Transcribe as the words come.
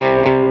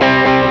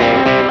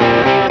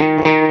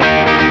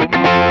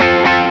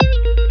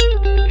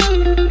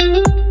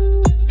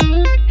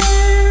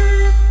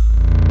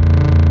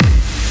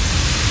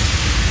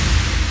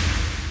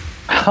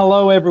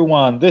Hello,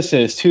 everyone. This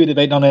is 2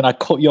 Debate on It. I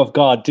caught you off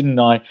guard, didn't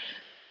I,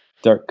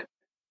 Dirk?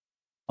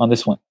 On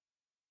this one.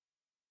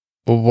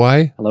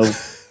 Why? Hello.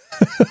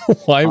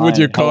 Why would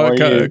you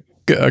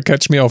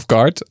catch me off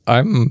guard?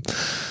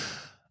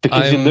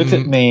 Because you looked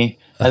at me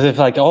as if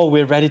like, oh,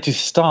 we're ready to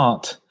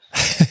start.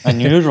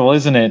 Unusual,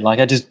 isn't it? Like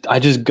I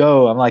just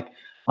go.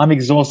 I'm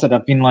exhausted.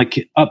 I've been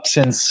like up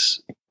since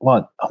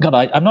what? Oh God,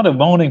 I'm not a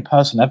morning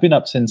person. I've been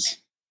up since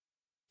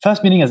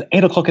first meeting is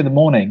 8 o'clock in the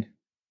morning,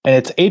 and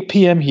it's 8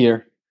 p.m.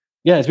 here.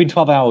 Yeah, it's been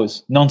 12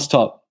 hours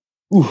nonstop.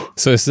 Ooh.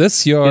 So is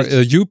this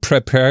you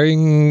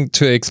preparing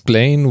to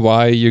explain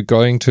why you're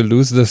going to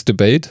lose this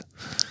debate?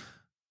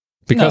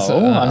 Because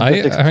no, I'm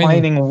just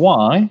explaining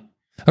why.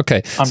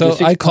 Okay, so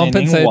I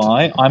compensate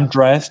why I'm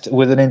dressed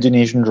with an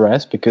Indonesian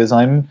dress because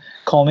I'm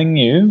calling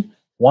you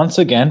once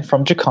again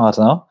from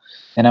Jakarta,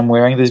 and I'm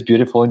wearing this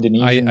beautiful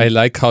Indonesian. I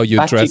like how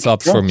you dress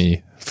up for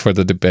me for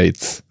the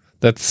debates.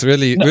 That's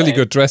really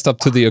good. Dressed up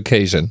to the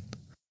occasion.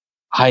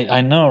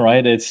 I know,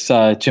 right? It's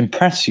to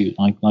impress you,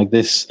 like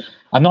this.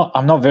 I'm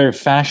not very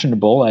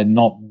fashionable. I'm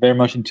not very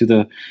much into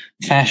the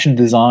fashion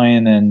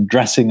design and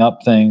dressing up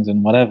things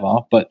and whatever.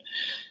 But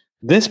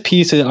this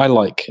piece I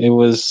like. It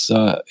was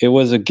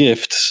a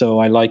gift, so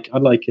I like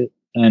it,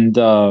 and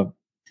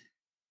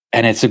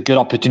it's a good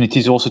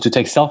opportunity also to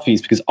take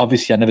selfies because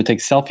obviously I never take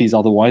selfies.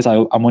 Otherwise,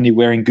 I'm only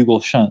wearing Google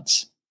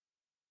shirts,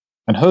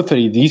 and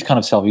hopefully these kind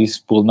of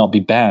selfies will not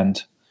be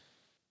banned.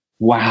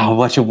 Wow,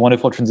 what a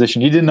wonderful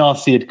transition. You did not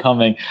see it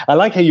coming. I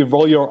like how you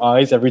roll your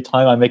eyes every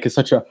time I make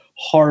such a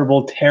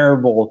horrible,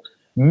 terrible,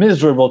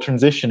 miserable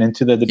transition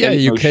into the debate. Yeah,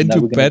 you can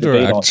do better,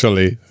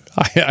 actually.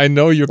 I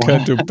know you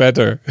can do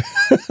better.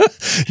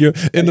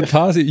 In the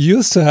past, you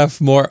used to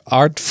have more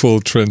artful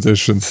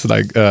transitions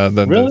than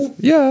really? This.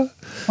 Yeah.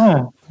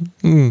 Oh.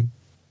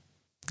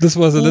 This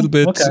was a little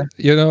bit,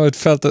 it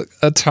felt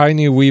a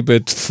tiny wee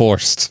bit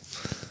forced.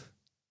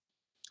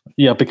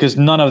 Yeah, because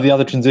none of the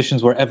other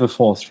transitions were ever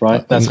forced,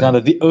 right? That's kind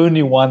of the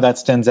only one that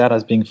stands out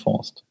as being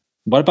forced.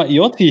 What about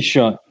your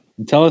T-shirt?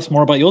 Tell us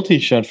more about your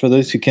T-shirt for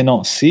those who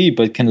cannot see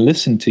but can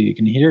listen to you,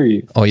 can hear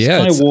you. Oh,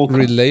 yeah, it's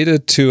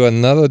related to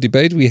another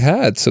debate we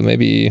had, so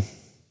maybe...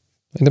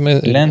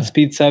 Land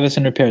speed service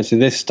and repair. So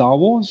there's Star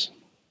Wars?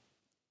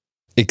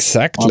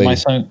 Exactly. I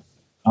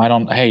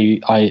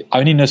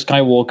only know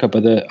Skywalker,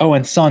 but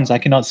and Suns, I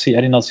did not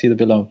see the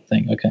below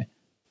thing. Okay.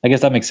 I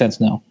guess that makes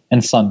sense now.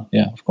 And Sun,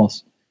 yeah, of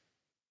course.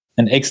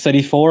 And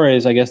X-34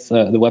 is, I guess,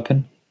 the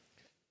weapon.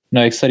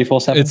 No,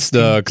 X-34. It's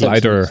the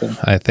glider,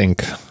 I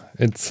think.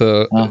 It's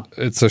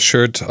a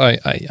shirt.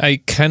 I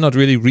cannot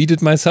really read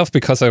it myself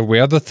because I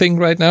wear the thing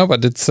right now,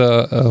 but it's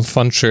a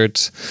fun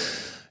shirt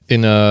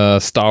in a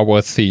Star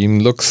Wars theme.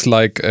 Looks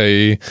like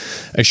a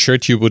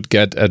shirt you would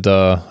get at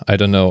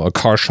a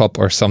car shop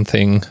or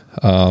something,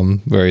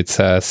 where it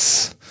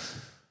says,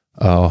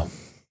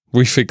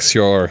 refix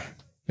your,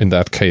 in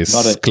that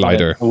case,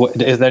 glider.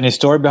 Is there any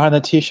story behind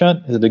that T-shirt?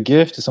 Is it a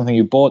gift? Is it something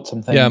you bought?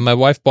 Something? Yeah, my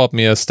wife bought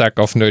me a stack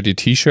of nerdy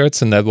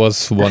T-shirts, and that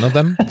was one of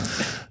them.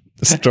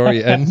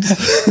 Story ends.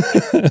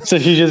 So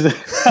she just...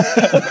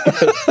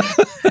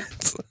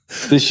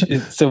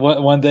 so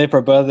one day for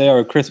a birthday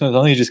or Christmas,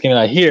 you just came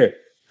like, here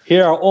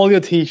are all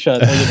your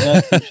T-shirts.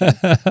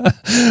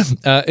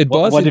 It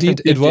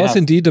was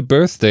indeed a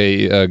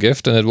birthday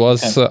gift, and it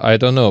was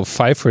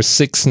 5 or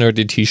 6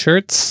 nerdy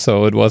T-shirts.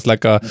 So it was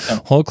like a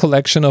whole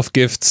collection of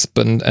gifts,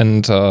 and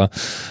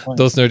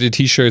those nerdy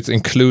T-shirts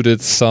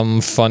included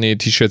some funny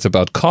T-shirts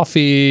about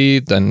coffee.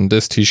 Then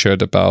this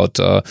T-shirt about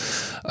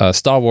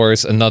Star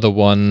Wars, another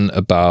one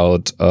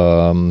about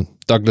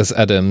Douglas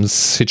Adams'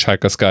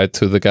 Hitchhiker's Guide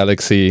to the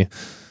Galaxy.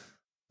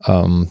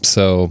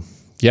 So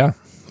yeah.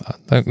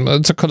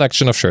 It's a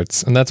collection of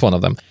shirts, and that's one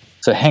of them.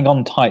 So hang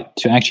on tight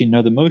to actually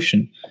know the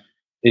motion.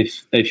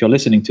 If you're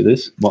listening to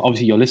this, well,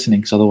 obviously you're listening,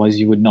 because otherwise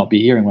you would not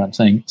be hearing what I'm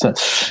saying. So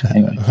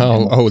anyway,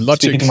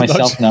 logic. Speaking to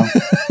myself now.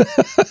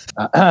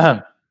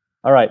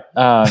 All right.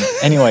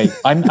 Anyway,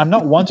 I'm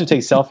not one to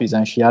take selfies.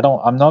 Actually,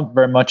 I'm not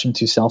very much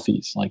into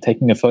selfies. Like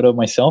taking a photo of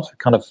myself,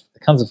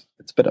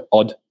 it's a bit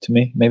odd to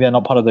me. Maybe I'm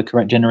not part of the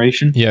correct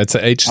generation. Yeah, it's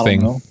an age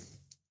thing.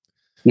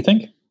 You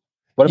think?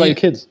 What about your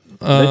kids?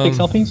 Do they take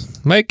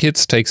selfies? My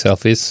kids take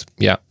selfies,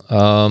 yeah.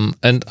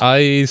 And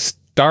I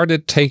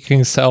started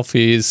taking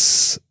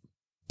selfies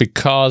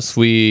because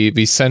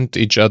we sent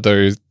each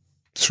other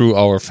through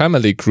our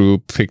family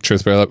group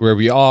pictures where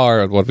we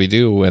are and what we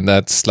do, and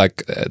that's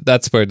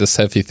where the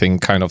selfie thing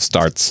kind of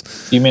starts.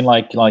 You mean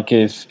like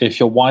if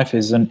your wife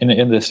is in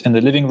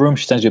the living room,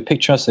 she sends you a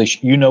picture, so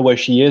you know where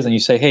she is, and you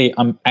say, "Hey,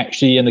 I'm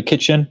actually in the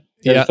kitchen."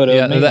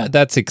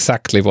 That's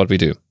exactly what we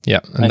do. Yeah,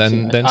 and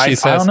then she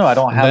says, "I don't know, I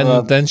don't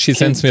have." Then she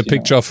sends me a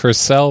picture of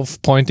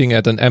herself pointing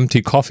at an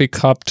empty coffee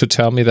cup to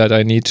tell me that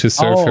I need to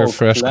serve her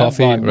fresh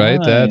coffee. Right,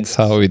 nice. That's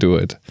how we do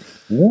it.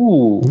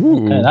 Ooh.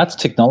 Okay, that's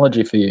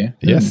technology for you.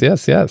 Yes.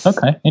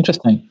 Okay,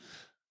 interesting.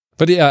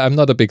 But yeah, I'm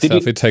not a big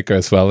selfie taker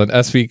as well. And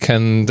as we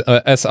can,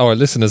 as our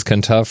listeners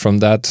can tell from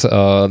that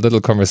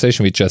little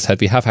conversation we just had,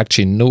 we have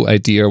actually no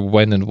idea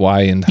when and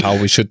why and how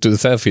we should do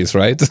selfies,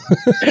 right?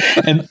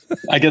 And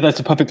I guess that's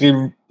a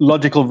perfectly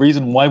logical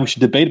reason why we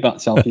should debate about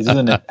selfies,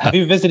 isn't it? Have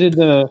you visited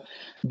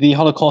the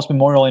Holocaust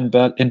Memorial in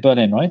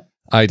Berlin, right?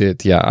 I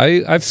did, yeah.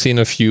 I've seen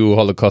a few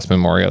Holocaust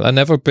memorial. I've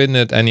never been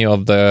at any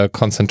of the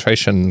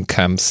concentration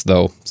camps,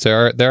 though.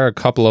 There are a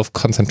couple of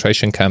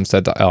concentration camps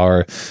that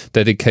are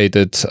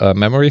dedicated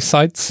memory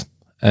sites,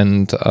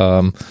 and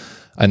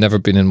I've never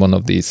been in one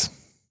of these.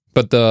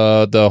 But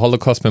the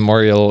Holocaust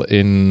memorial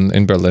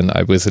in Berlin,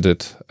 I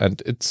visited,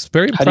 and it's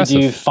very impressive. How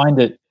did you find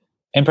it?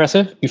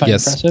 Impressive? You find it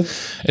impressive?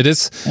 It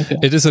is. Okay.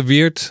 It's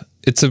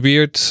a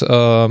weird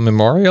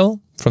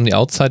memorial. From the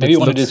outside, maybe you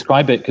want to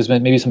describe it, because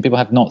maybe some people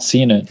have not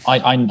seen it.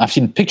 I've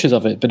seen pictures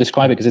of it, but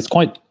describe it, because it's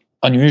quite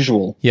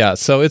unusual. Yeah,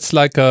 so it's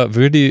like a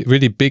really,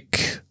 really big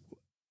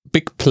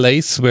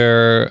place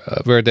where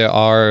there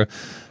are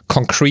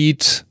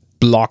concrete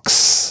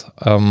blocks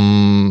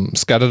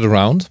scattered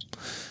around,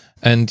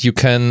 and you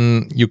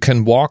can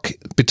walk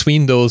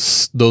between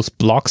those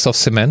blocks of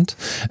cement,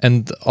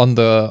 and on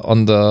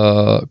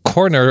the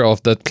corner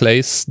of that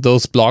place,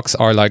 those blocks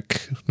are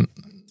like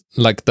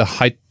the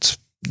height.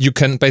 You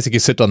can basically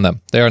sit on them.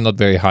 They are not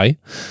very high.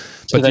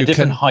 So they're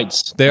different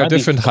heights. They are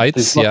different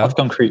heights, yeah. Of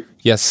concrete.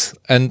 Yes.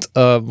 And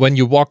when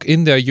you walk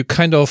in there, you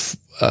kind of,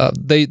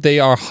 they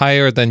are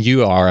higher than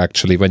you are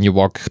actually when you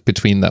walk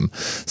between them.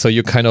 So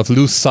you kind of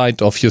lose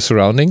sight of your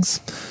surroundings.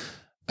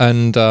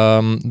 And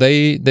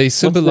they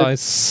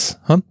symbolize...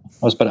 I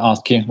was about to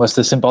ask you, what's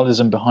the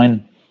symbolism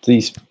behind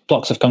these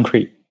blocks of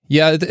concrete?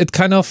 Yeah, it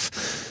kind of...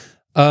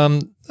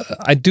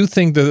 I do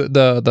think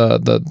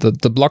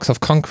the blocks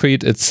of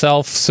concrete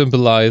itself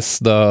symbolize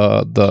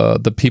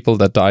the people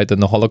that died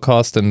in the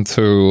Holocaust and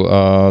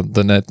throughout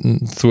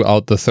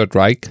the Third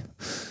Reich.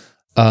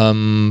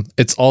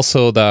 It's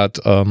also that,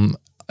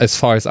 as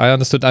far as I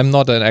understood, I'm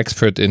not an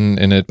expert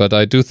in it, but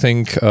I do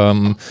think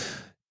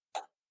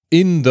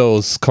in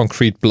those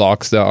concrete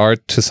blocks there are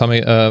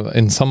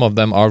in some of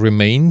them are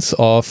remains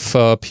of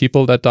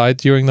people that died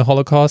during the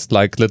Holocaust,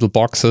 like little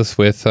boxes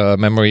with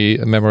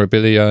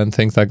memorabilia and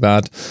things like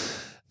that.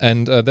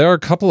 And there are a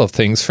couple of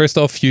things. First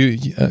off,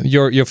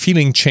 your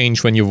feeling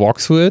change when you walk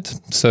through it.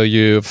 So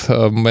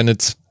when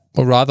it's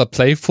rather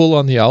playful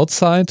on the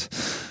outside,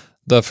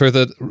 the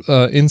further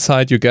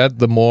inside you get,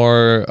 the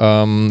more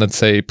let's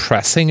say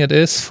pressing it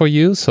is for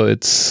you. So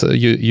it's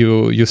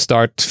you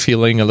start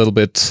feeling a little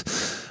bit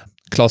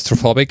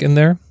claustrophobic in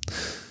there.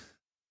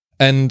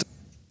 And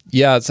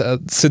yeah,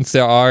 since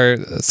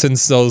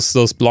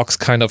those blocks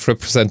kind of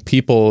represent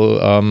people,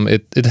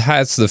 it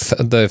has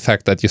the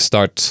effect that you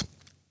start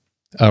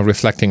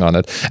reflecting on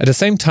it. At the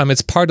same time,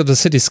 it's part of the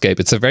cityscape.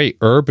 It's a very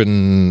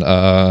urban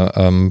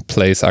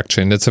place,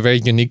 actually, and it's a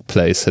very unique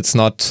place. It's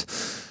not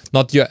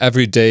your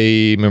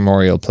everyday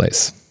memorial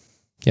place.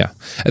 Yeah,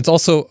 it's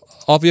also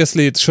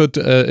obviously it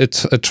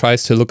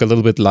tries to look a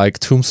little bit like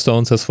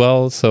tombstones as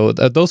well. So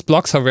those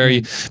blocks are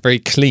very, very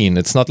clean.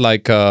 It's not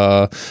like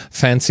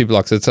fancy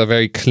blocks. It's a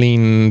very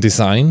clean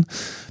design,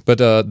 but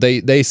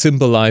they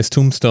symbolize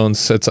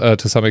tombstones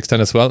to some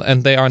extent as well.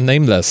 And they are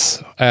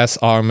nameless, as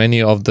are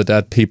many of the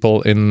dead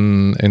people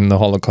in the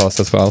Holocaust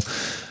as well.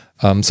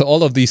 So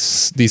all of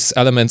these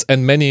elements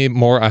and many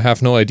more I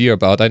have no idea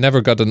about. I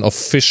never got an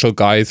official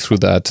guide through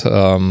that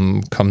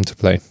come to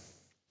play.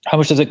 How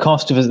much does it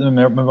cost to visit the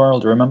memorial?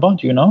 Do you remember?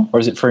 Do you know?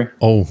 Or is it free?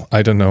 Oh,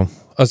 I don't know.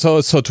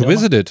 So to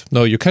visit it,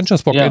 no, you can't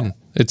just walk in.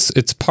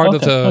 It's part of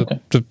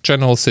the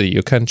general city.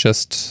 You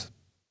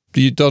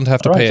don't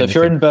have to pay anything. So if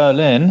you're in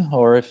Berlin,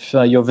 or if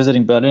you're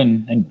visiting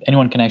Berlin, and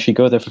anyone can actually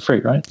go there for free,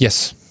 right?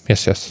 Yes.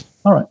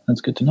 All right, that's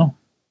good to know.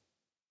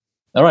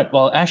 All right,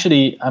 well,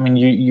 actually, I mean,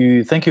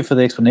 you thank you for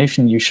the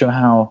explanation. You show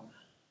how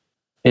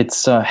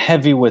it's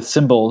heavy with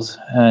symbols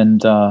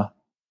and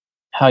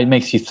how it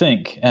makes you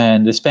think,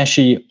 and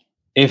especially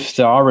if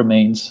there are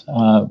remains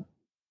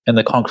in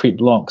the concrete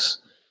blocks.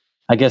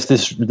 I guess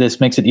this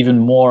makes it even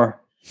more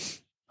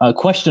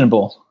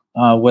questionable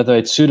whether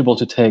it's suitable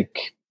to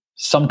take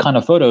some kind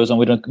of photos. And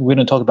we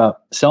don't talk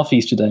about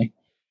selfies today,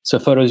 so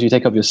photos you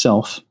take of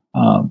yourself,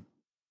 and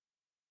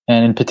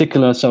in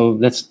particular. So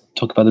let's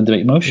talk about the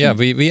debate motion. Yeah,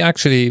 we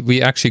actually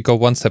go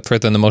one step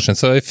further in the motion.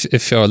 So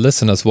if your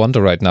listeners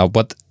wonder right now,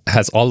 what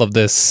has all of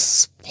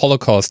this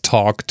Holocaust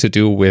talk to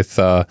do with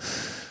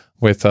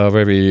what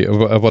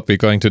we're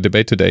going to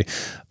debate today?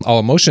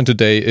 Our motion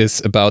today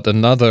is about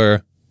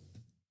another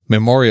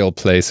memorial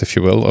place, if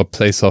you will, or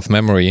place of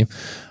memory,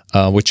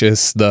 which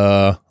is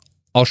the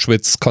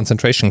Auschwitz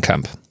concentration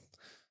camp.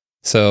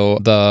 So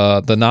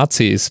the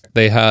Nazis,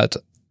 they had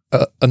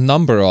a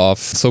number of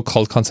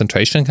so-called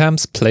concentration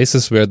camps,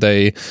 places where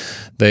they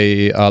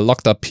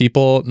locked up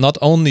people, not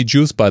only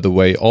Jews, by the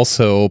way,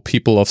 also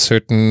people of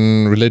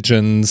certain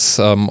religions,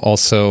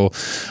 also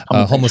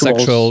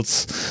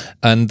homosexuals,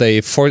 and many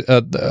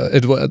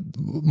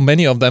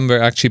of them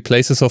were actually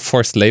places of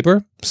forced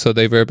labor. So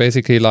they were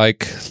basically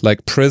like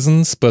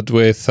prisons, but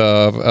with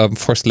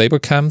forced labor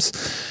camps.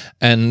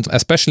 And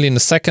especially in the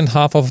second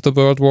half of the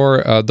World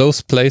War,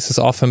 those places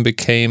often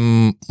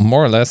became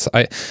more or less,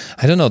 I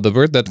don't know, the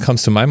word that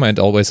comes to my mind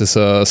always is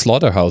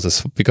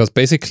slaughterhouses, because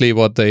basically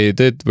what they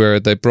did were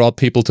they brought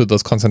people to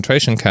those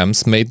concentration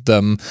camps, made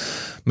them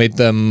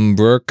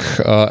work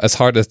as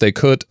hard as they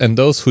could, and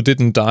those who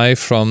didn't die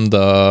from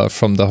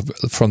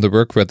the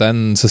work were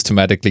then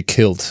systematically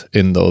killed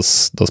in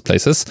those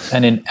places.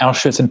 And in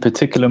Auschwitz in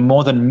particular,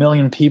 more than a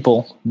million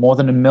people,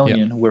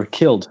 were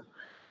killed.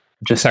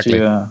 Just exactly.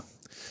 To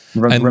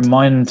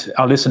remind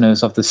our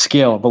listeners of the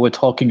scale of what we're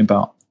talking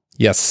about.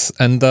 Yes,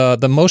 and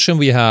the motion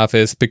we have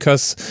is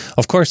because,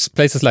 of course,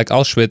 places like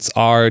Auschwitz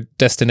are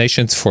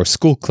destinations for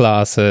school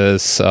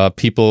classes.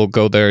 People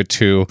go there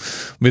to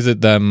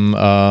visit them,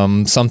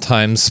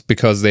 sometimes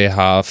because they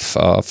have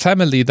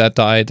family that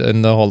died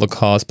in the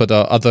Holocaust, but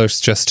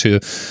others just to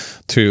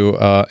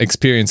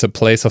experience a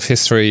place of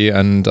history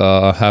and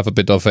have a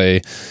bit of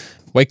a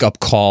wake-up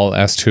call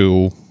as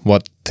to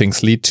what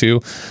things lead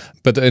to.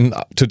 But in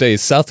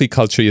today's selfie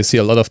culture, you see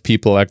a lot of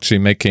people actually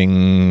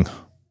making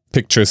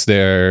pictures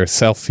there,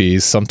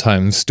 selfies,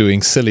 sometimes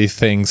doing silly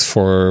things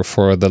for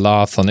the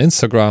laugh on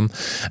Instagram.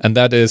 And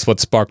that is what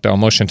sparked our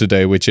motion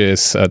today, which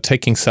is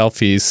taking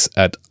selfies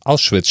at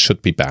Auschwitz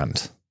should be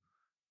banned.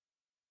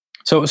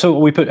 So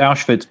we put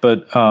Auschwitz,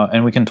 but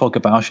and we can talk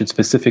about Auschwitz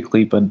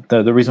specifically, but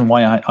the reason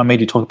why I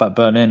made you talk about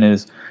Berlin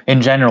is,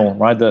 in general,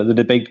 right, the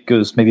debate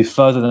goes maybe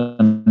further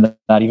than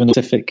that, even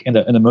specific in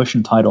the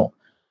motion title.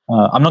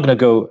 I'm not going to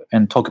go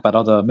and talk about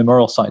other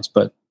memorial sites,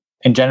 but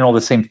in general,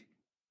 the same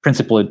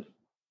principle it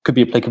could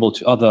be applicable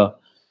to other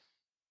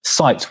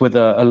sites with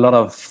a lot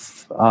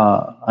of,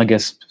 I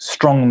guess,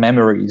 strong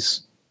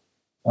memories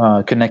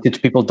connected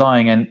to people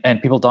dying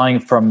and people dying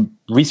from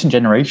recent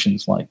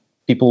generations. Like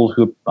people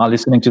who are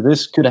listening to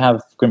this could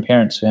have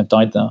grandparents who have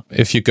died there.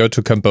 If you go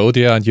to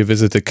Cambodia and you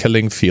visit the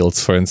killing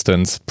fields, for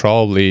instance,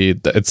 probably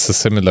it's a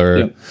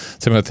similar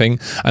thing.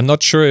 I'm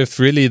not sure if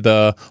really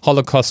the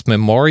Holocaust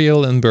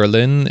Memorial in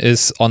Berlin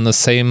is on the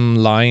same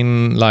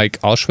line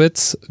like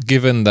Auschwitz,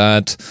 given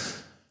that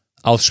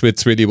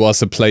Auschwitz really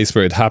was a place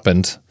where it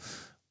happened,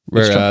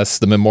 whereas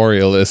the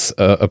memorial is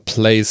a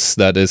place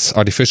that is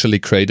artificially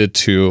created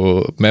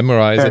to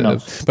memorize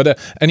it. But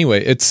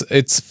anyway,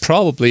 it's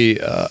probably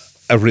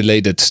a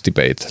related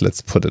debate.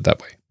 Let's put it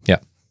that way. Yeah.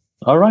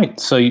 All right.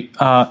 So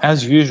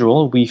as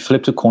usual, we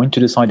flipped a coin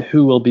to decide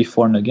who will be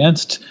for and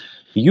against.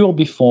 You'll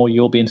be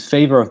in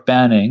favor of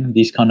banning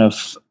these kind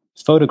of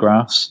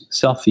photographs,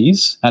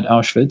 selfies at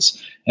Auschwitz,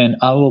 and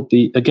I will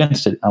be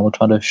against it. I will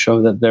try to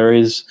show that there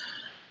is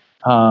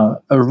a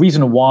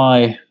reason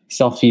why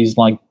selfies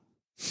like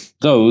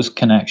those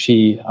can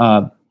actually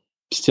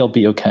still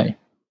be okay.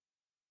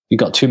 You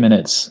got 2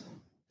 minutes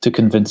to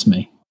convince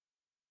me.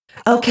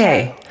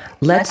 Okay,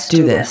 let's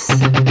do this.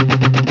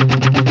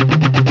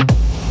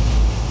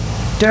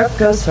 Dirk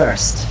goes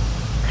first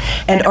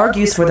and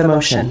argues for the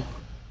motion.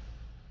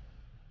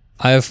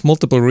 I have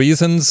multiple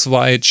reasons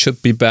why it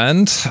should be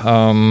banned,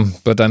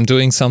 but I'm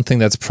doing something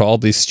that's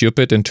probably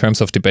stupid in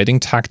terms of debating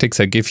tactics.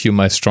 I give you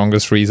my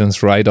strongest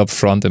reasons right up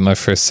front in my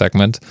first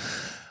segment.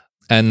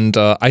 And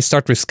I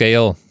start with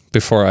scale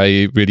before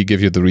I really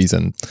give you the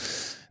reason.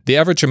 The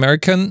average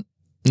American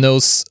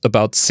knows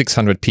about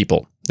 600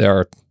 people. There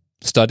are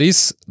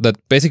studies that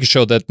basically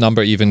show that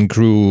number even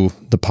grew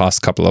the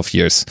past couple of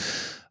years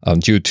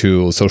due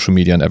to social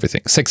media and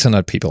everything.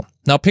 600 people.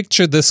 Now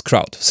picture this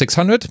crowd.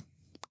 600?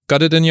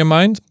 Got it in your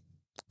mind?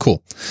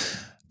 Cool.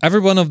 Every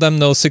one of them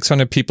knows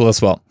 600 people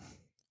as well.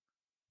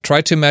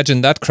 Try to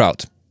imagine that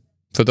crowd.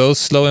 For those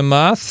slow in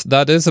math,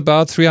 that is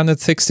about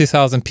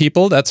 360,000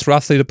 people. That's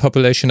roughly the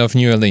population of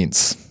New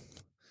Orleans.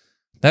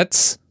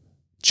 That's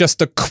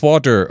just a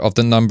quarter of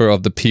the number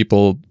of the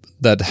people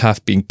that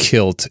have been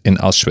killed in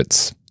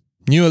Auschwitz.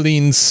 New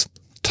Orleans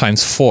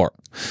times 4.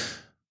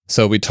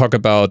 So we talk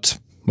about,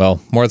 well,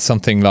 more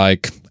something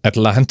like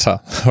Atlanta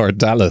or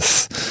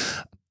Dallas.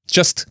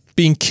 Just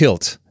being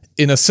killed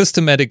in a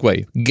systematic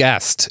way,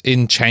 gassed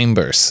in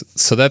chambers.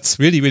 So that's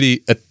really,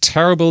 really a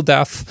terrible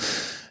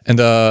death and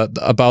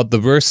about the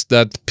worst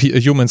that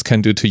humans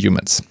can do to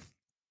humans.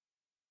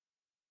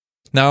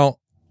 Now,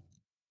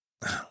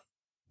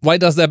 why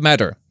does that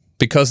matter?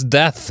 Because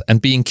death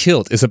and being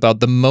killed is about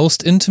the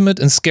most intimate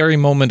and scary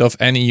moment of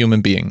any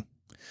human being.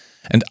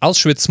 And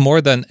Auschwitz,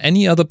 more than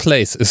any other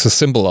place, is a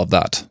symbol of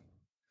that.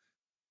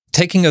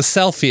 Taking a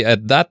selfie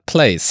at that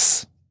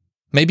place,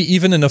 maybe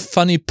even in a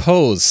funny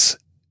pose,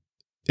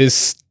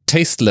 is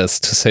tasteless,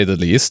 to say the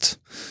least.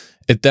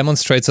 It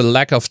demonstrates a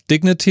lack of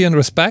dignity and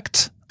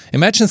respect.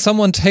 Imagine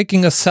someone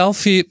taking a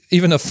selfie,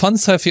 even a fun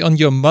selfie, on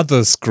your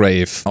mother's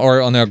grave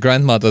or on your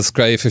grandmother's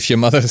grave if your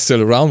mother is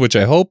still around, which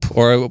I hope,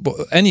 or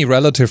any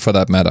relative for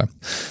that matter.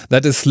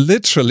 That is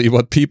literally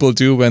what people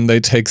do when they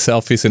take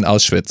selfies in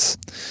Auschwitz.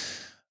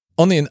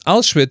 Only in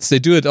Auschwitz, they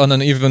do it on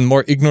an even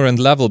more ignorant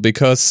level,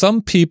 because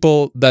some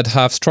people that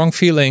have strong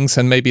feelings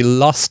and maybe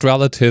lost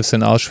relatives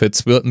in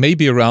Auschwitz may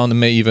be around and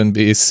may even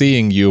be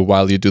seeing you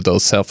while you do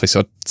those selfies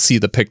or see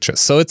the pictures.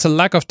 So it's a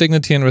lack of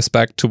dignity and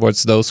respect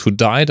towards those who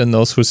died and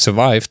those who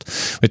survived,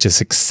 which is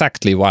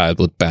exactly why I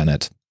would ban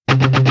it.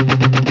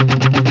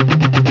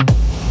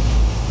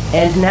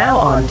 And now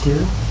on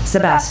to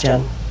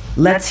Sebastian.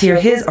 Let's hear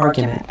his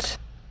argument.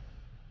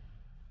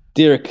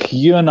 Dirk,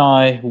 you and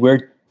I,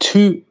 we're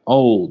too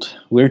old.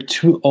 We're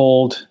too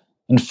old.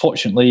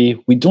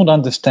 Unfortunately, we don't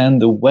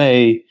understand the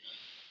way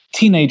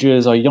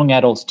teenagers or young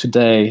adults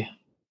today,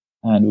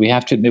 and we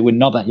have to admit we're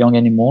not that young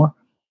anymore,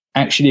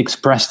 actually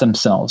express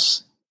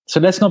themselves. So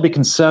let's not be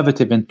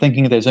conservative in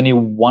thinking there's only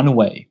one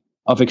way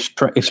of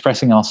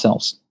expressing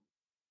ourselves.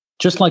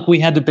 Just like we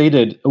had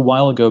debated a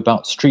while ago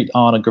about street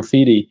art and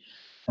graffiti,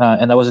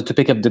 and that was a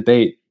topic of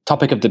debate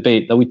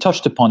that we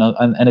touched upon,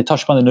 and it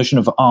touched upon the notion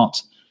of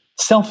art.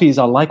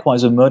 Selfies are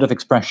likewise a mode of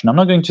expression. I'm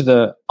not going to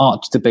the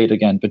art debate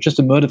again, but just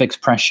a mode of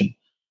expression.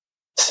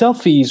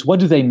 Selfies, what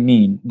do they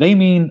mean? They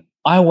mean,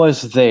 I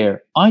was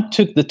there. I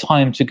took the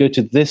time to go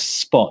to this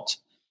spot.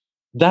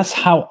 That's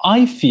how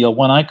I feel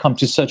when I come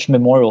to such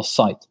memorial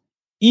site,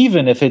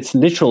 even if it's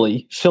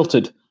literally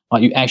filtered.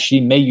 You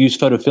actually may use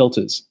photo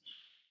filters.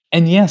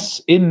 And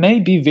yes, it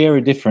may be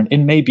very different. It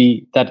may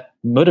be that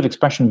mode of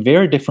expression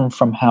very different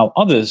from how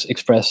others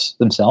express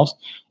themselves,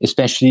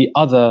 especially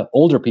other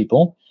older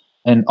people,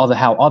 and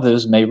how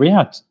others may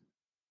react.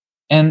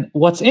 And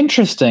what's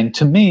interesting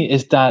to me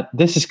is that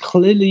this is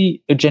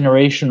clearly a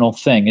generational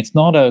thing. It's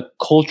not a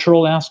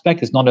cultural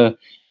aspect. It's not a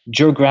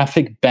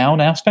geographic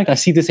bound aspect. I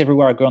see this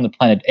everywhere I go on the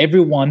planet.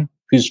 Everyone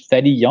who's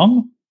fairly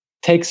young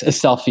takes a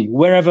selfie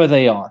wherever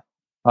they are,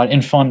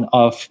 in front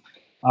of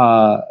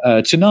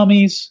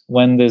tsunamis,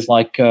 when there's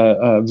like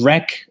a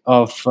wreck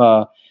of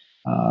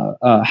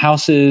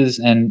houses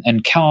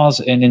and cars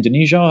in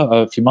Indonesia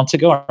a few months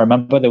ago. I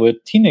remember there were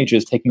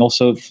teenagers taking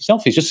also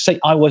selfies just to say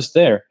I was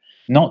there,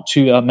 not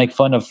to make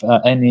fun of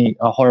any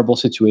horrible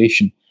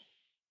situation.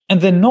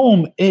 And the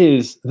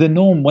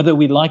norm, whether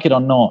we like it or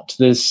not,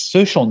 the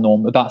social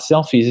norm about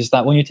selfies is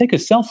that when you take a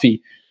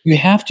selfie, you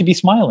have to be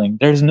smiling.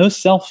 There's no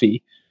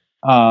selfie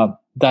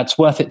that's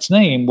worth its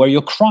name where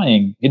you're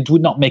crying. It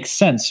would not make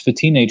sense for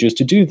teenagers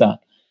to do that.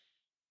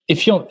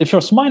 If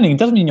you're smiling, it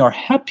doesn't mean you're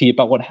happy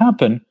about what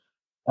happened,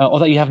 or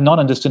that you have not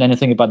understood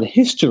anything about the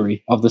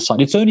history of the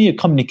site. It's only a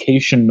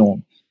communication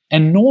norm.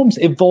 And norms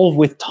evolve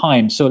with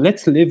time. So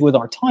let's live with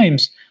our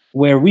times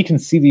where we can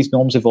see these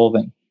norms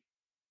evolving.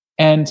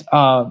 And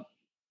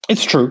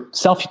it's true,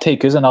 selfie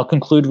takers, and I'll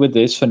conclude with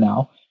this for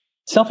now,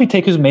 selfie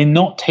takers may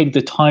not take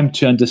the time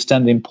to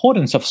understand the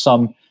importance of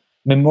some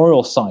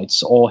memorial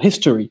sites or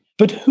history,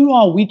 but who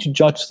are we to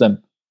judge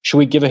them? Should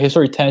we give a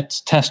history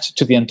test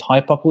to the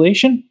entire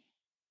population?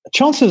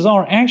 Chances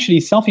are actually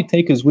selfie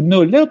takers would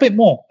know a little bit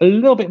more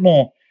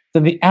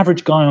than the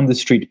average guy on the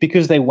street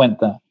because they went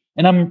there.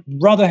 And I'm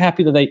rather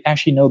happy that they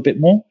actually know a bit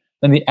more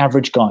than the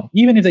average guy,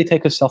 even if they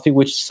take a selfie,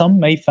 which some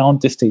may find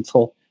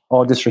distasteful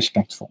or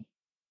disrespectful.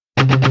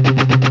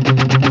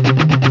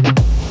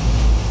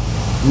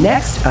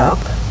 Next up,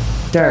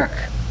 Dirk.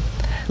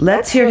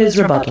 Let's hear his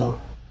rebuttal.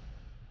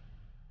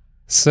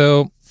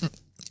 So,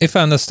 if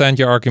I understand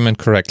your argument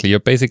correctly, you're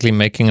basically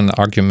making an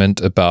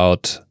argument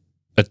about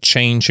a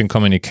change in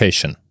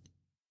communication.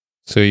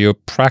 So you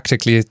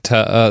practically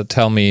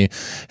tell me,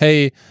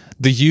 hey,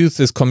 the youth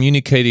is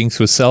communicating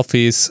through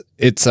selfies.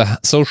 It's a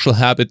social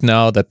habit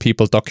now that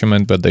people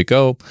document where they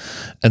go.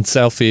 And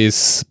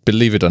selfies,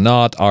 believe it or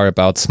not, are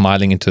about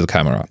smiling into the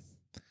camera.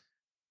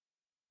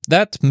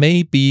 That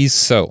may be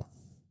so.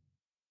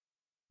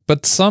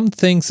 But some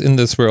things in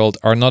this world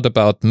are not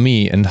about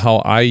me and how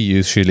I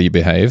usually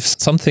behave.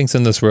 Some things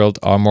in this world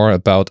are more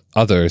about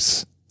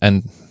others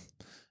and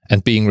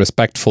being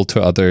respectful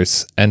to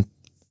others and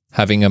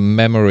having a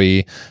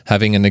memory,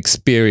 having an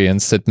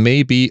experience that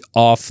may be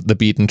off the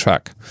beaten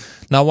track.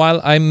 Now, while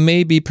I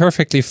may be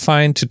perfectly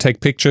fine to take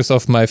pictures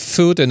of my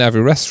food in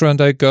every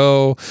restaurant I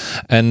go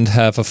and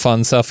have a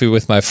fun selfie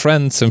with my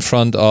friends in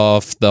front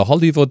of the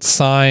Hollywood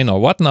sign or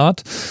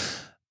whatnot,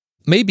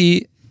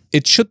 maybe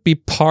it should be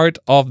part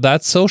of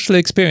that social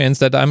experience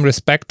that I'm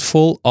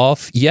respectful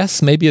of,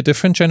 yes, maybe a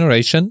different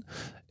generation.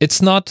 It's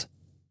not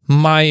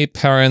my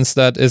parents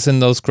that is in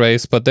those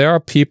graves, but there are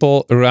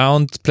people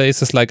around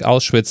places like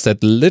Auschwitz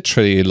that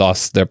literally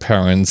lost their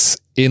parents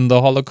in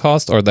the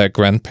Holocaust or their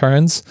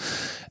grandparents,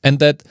 and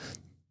that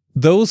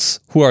those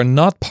who are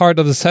not part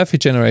of the selfie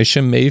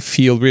generation may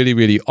feel really,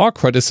 really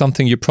awkward is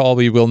something you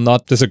probably will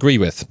not disagree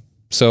with.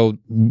 So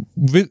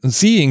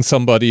seeing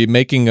somebody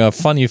making a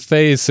funny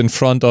face in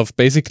front of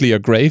basically a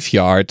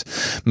graveyard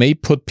may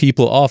put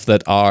people off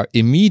that are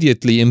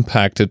immediately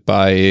impacted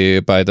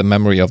by the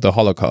memory of the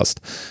Holocaust.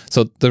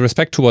 So the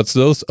respect towards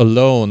those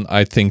alone,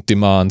 I think,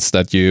 demands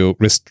that you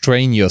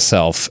restrain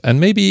yourself, and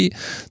maybe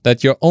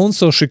that your own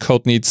social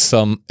code needs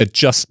some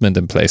adjustment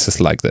in places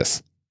like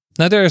this.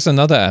 Now, there is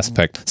another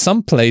aspect.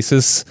 Some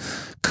places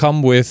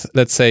come with,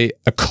 let's say,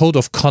 a code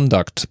of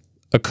conduct,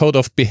 a code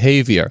of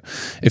behavior.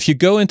 If you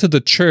go into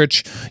the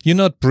church, you're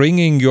not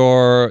bringing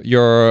your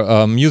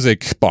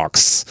music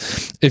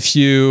box. If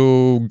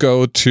you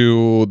go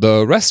to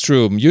the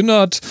restroom, you're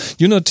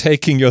not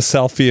taking your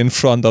selfie in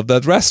front of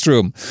that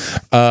restroom.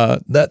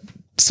 That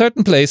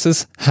certain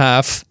places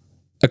have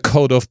a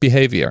code of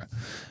behavior.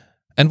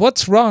 And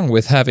what's wrong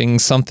with having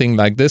something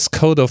like this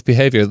code of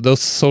behavior, those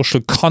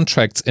social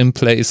contracts in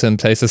place in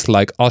places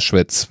like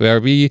Auschwitz,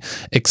 where we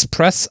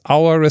express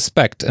our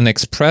respect and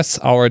express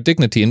our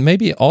dignity and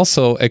maybe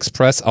also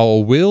express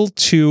our will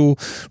to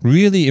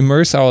really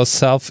immerse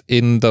ourselves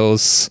in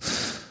those,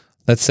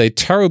 let's say,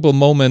 terrible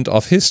moment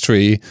of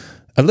history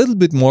a little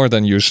bit more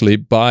than usually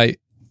by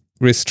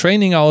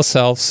restraining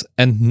ourselves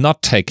and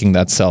not taking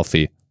that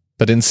selfie,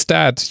 but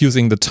instead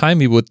using the time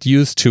we would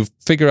use to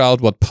figure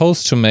out what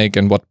post to make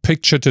and what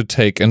picture to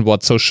take and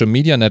what social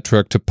media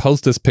network to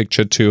post this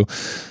picture to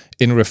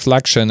in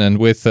reflection and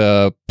with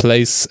the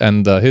place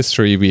and the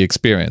history we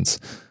experience.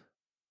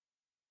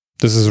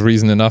 This is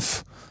reason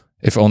enough,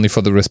 if only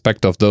for the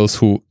respect of those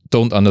who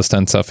don't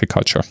understand selfie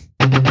culture.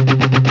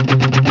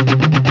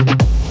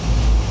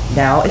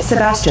 Now it's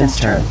Sebastian's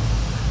turn.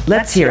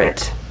 Let's hear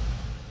it.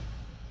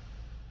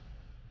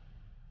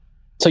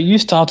 So you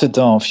started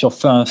off your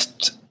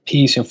first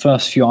piece, your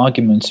first few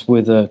arguments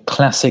with a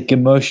classic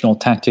emotional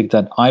tactic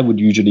that I would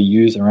usually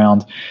use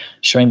around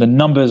showing the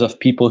numbers of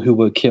people who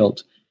were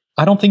killed.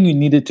 I don't think you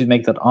needed to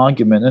make that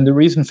argument. And the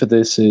reason for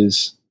this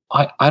is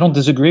I don't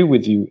disagree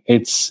with you.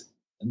 It's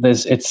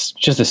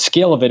just the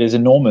scale of it is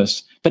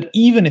enormous. But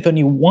even if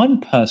only one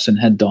person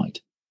had died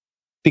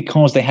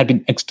because they had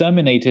been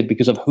exterminated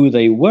because of who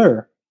they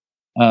were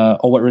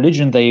or what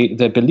religion they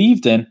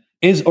believed in,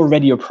 is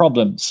already a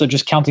problem. So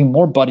just counting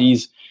more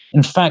bodies,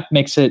 in fact,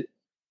 makes it,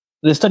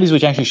 the studies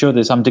which actually show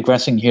this, I'm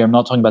digressing here, I'm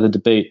not talking about the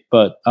debate,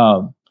 but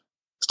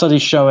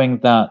studies showing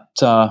that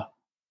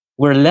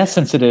we're less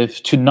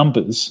sensitive to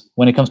numbers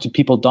when it comes to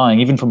people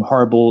dying, even from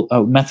horrible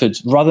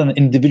methods, rather than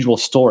individual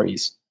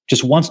stories.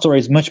 Just one story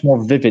is much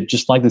more vivid,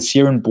 just like the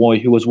Syrian boy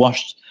who was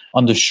washed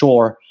on the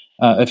shore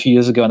a few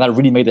years ago, and that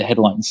really made the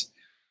headlines.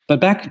 But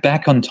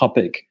back on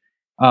topic,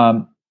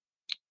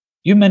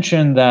 you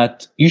mentioned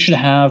that you should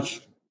have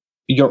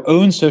your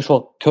own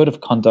social code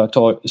of conduct,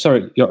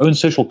 your own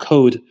social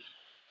code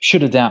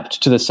should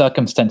adapt to the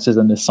circumstances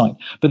on this site.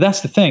 But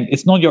that's the thing.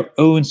 It's not your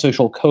own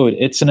social code.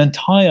 It's an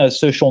entire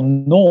social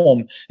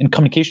norm and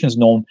communications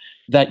norm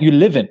that you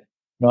live in,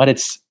 right?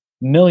 It's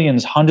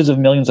millions, hundreds of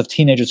millions of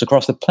teenagers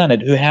across the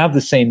planet who have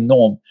the same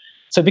norm.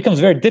 So it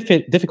becomes very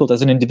difficult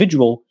as an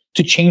individual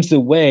to change the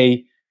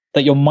way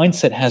that your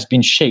mindset has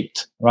been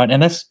shaped, right?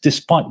 And that's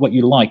despite what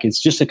you like. It's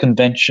just a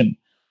convention.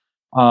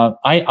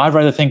 I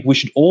rather think we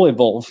should all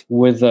evolve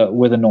with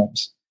the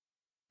norms.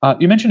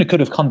 You mentioned a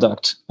code of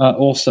conduct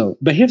also,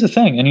 but here's the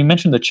thing, and you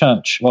mentioned the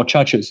church or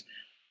churches,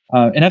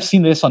 and I've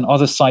seen this on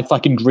other sites,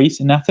 like in Greece,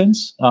 in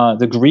Athens,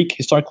 the Greek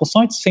historical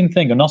sites. Same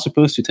thing. You're not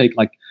supposed to take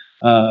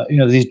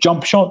these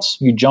jump shots.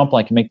 You jump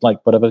make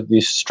whatever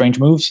these strange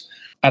moves,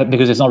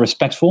 because it's not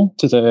respectful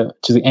to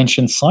the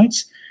ancient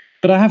sites.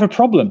 But I have a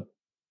problem.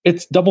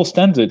 It's double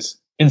standards.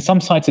 In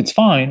some sites it's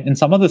fine. In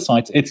some other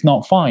sites it's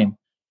not fine.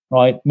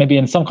 Right? Maybe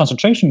in some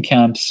concentration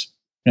camps,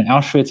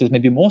 Auschwitz is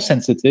maybe more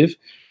sensitive,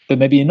 but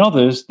maybe in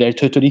others, they're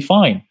totally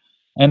fine.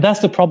 And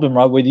that's the problem,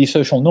 right, with these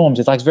social norms.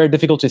 It's very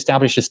difficult to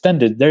establish a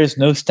standard. There is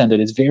no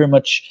standard. It's very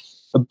much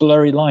a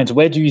blurry lines.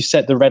 Where do you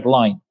set the red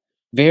line?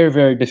 Very,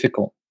 very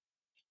difficult.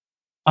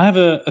 I have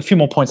a few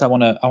more points I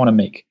want to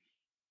make.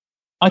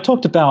 I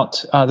talked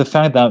about the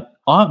fact that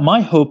my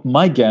hope,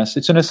 my guess,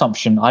 it's an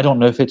assumption. I don't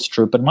know if it's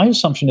true, but my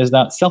assumption is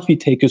that selfie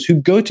takers who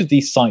go to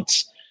these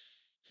sites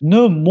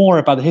know more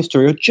about the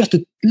history, or just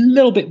a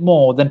little bit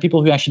more than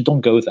people who actually don't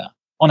go there,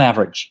 on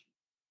average.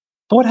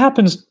 But what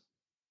happens?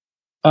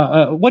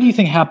 What do you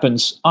think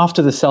happens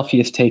after the selfie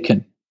is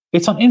taken?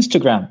 It's on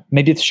Instagram.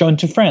 Maybe it's shown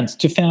to friends,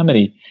 to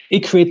family.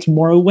 It creates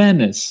more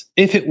awareness,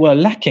 if it were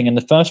lacking in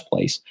the first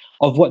place,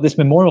 of what this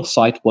memorial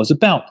site was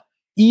about.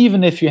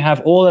 Even if you have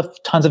all of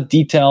tons of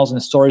details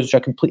and stories which are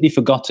completely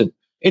forgotten,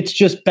 it's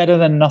just better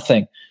than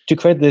nothing to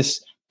create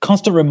this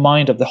constant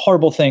reminder of the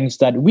horrible things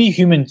that we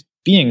human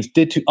beings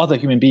did to other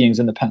human beings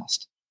in the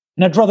past.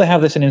 And I'd rather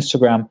have this on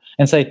Instagram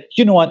and say,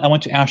 you know what, I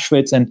went to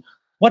Auschwitz, and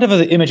whatever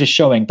the image is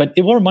showing, but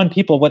it will remind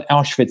people what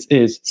Auschwitz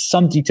is.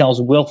 Some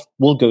details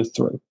will go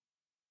through.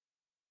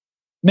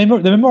 The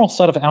memorial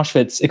site of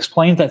Auschwitz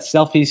explains that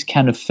selfies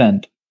can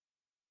offend,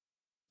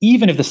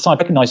 even if the site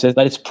recognizes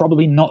that it's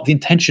probably not the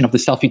intention of the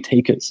selfie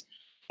takers.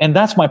 And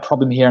that's my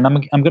problem here, and I'm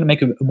going to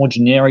make a more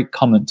generic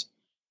comment.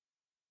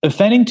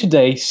 Offending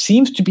today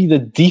seems to be the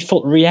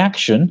default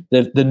reaction,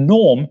 the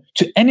norm,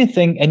 to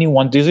anything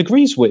anyone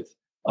disagrees with.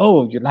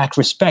 Oh, you lack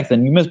respect,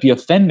 then you must be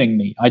offending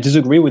me. I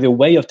disagree with your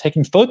way of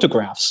taking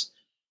photographs.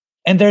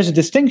 And there's a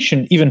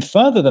distinction even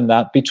further than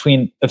that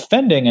between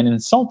offending and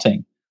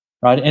insulting.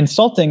 Right?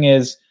 Insulting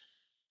is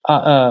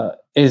a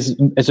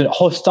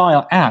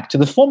hostile act.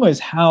 The former is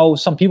how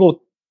some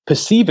people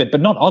perceive it,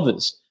 but not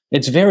others.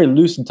 It's very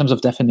loose in terms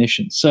of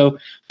definitions. So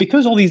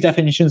because all these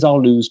definitions are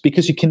loose,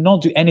 because you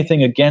cannot do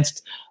anything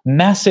against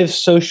massive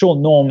social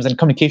norms and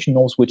communication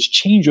norms which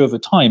change over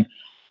time,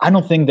 I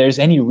don't think there's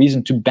any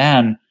reason to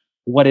ban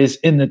what is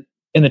in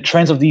the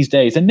trends of these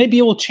days. And maybe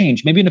it will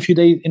change. Maybe in a few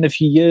days, in a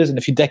few years, in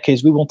a few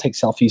decades, we won't take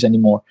selfies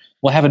anymore.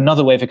 We'll have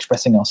another way of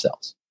expressing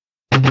ourselves.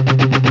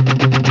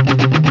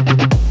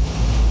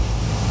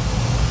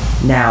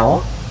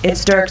 Now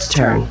it's Dirk's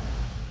turn.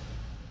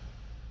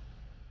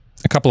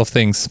 couple of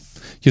things.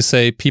 You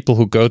say people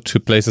who go to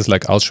places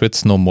like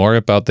Auschwitz know more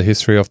about the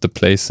history of the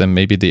place than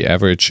maybe the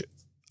average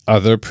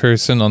other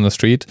person on the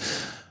street.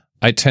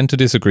 I tend to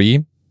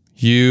disagree.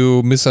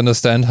 You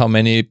misunderstand how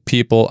many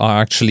people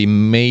are actually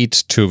made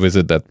to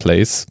visit that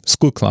place.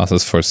 School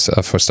classes for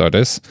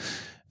starters.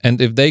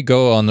 And if they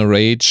go on a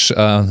rage,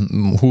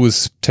 who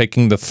is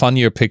taking the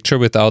funnier picture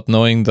without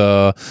knowing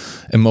the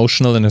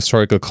emotional and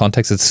historical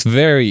context, it's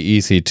very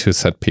easy to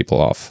set people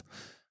off.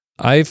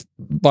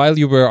 While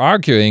you were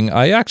arguing,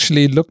 I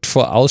actually looked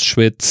for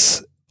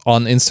Auschwitz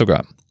on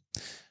Instagram.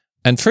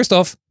 And first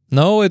off,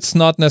 no, it's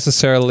not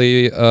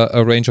necessarily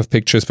a range of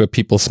pictures where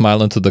people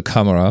smile into the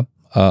camera.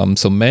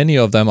 So many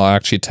of them are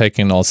actually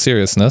taken in all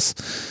seriousness.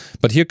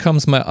 But here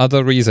comes my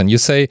other reason. You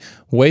say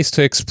ways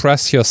to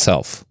express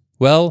yourself.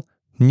 Well,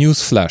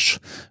 newsflash.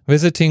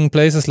 Visiting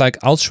places like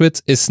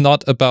Auschwitz is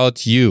not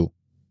about you.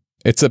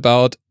 It's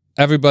about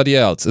everybody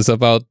else. It's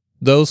about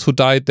those who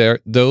died there,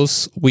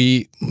 those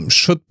we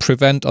should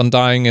prevent on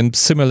dying in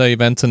similar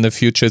events in the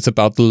future. It's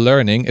about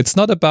learning. It's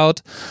not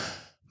about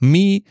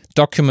me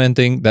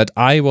documenting that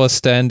I was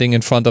standing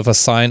in front of a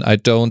sign I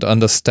don't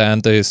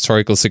understand the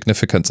historical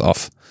significance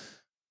of.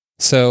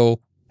 So,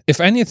 if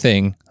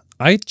anything,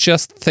 I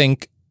just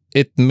think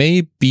it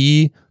may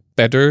be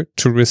better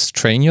to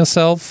restrain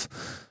yourself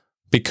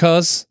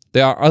because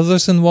there are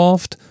others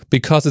involved,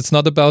 because it's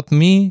not about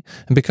me,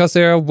 and because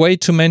there are way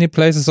too many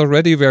places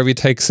already where we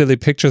take silly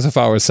pictures of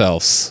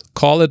ourselves.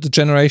 Call it a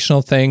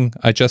generational thing.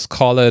 I just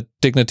call it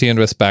dignity and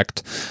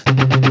respect.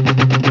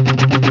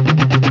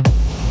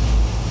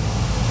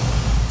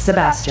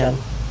 Sebastian.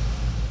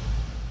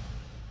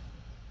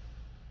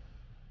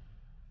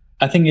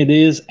 I think it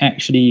is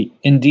actually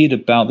indeed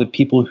about the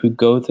people who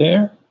go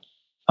there.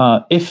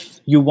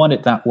 If you want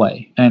it that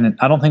way, and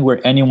I don't think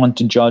we're anyone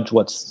to judge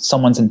what's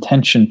someone's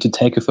intention to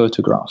take a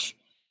photograph.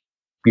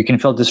 You can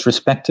feel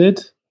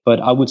disrespected,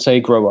 but I would say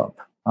grow up.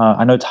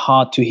 I know it's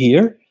hard to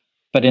hear,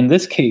 but in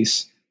this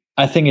case,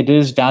 I think it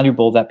is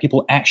valuable that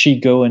people actually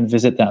go and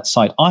visit that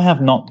site. I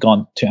have not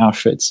gone to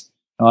Auschwitz.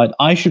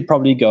 I should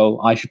probably go.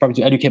 I should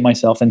probably educate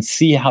myself and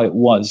see how it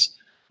was.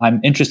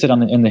 I'm interested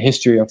in the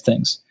history of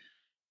things.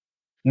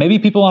 Maybe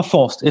people are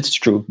forced. It's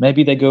true.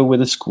 Maybe they go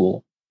with a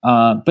school.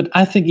 But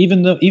I think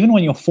even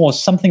when you're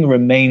forced, something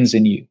remains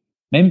in you.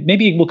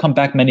 Maybe it will come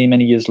back many,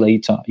 many years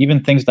later,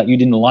 even things that you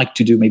didn't like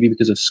to do, maybe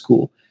because of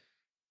school.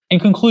 In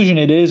conclusion,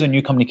 it is a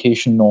new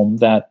communication norm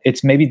that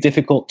it's maybe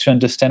difficult to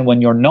understand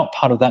when you're not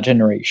part of that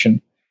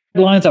generation.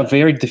 Lines are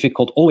very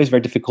difficult, always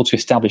very difficult to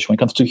establish when it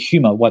comes to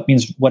humor, what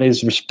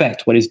is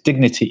respect, what is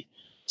dignity.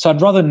 So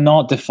I'd rather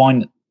not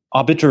define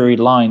arbitrary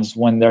lines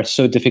when they're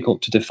so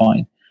difficult to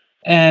define.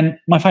 And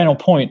my final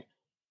point,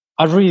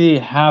 I'd really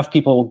have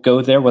people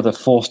go there, whether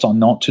forced or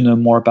not, to know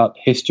more about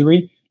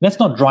history. Let's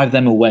not drive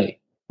them away,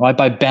 right,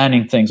 by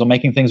banning things or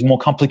making things more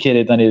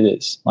complicated than it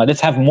is. Like,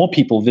 let's have more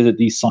people visit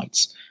these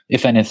sites,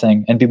 if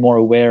anything, and be more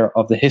aware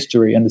of the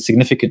history and the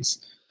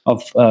significance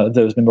of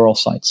those memorial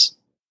sites.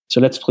 So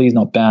let's please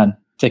not ban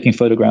taking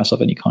photographs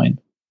of any kind.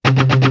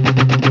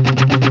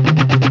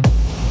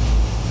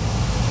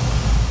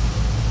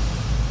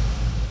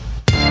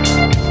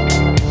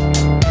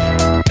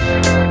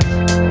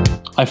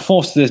 I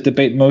forced this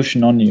debate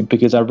motion on you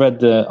because I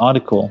read the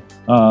article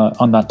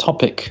on that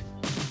topic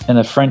in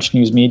the French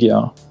news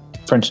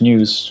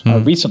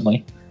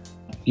recently.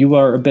 You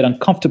were a bit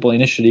uncomfortable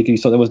initially because you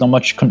thought there was not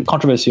much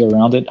controversy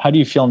around it. How do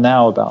you feel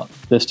now about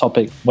this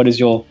topic? What is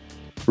your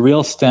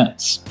real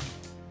stance?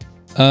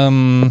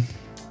 My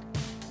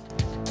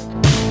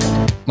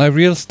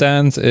real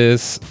stance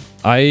is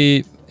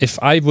if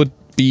I would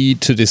be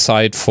to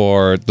decide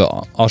for the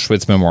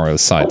Auschwitz Memorial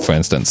site, for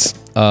instance,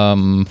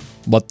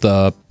 what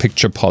the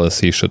picture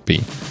policy should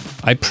be,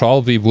 I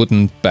probably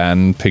wouldn't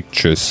ban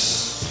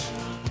pictures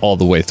all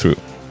the way through.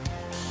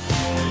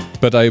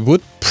 But I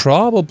would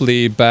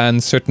probably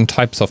ban certain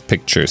types of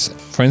pictures.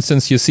 For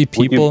instance, you see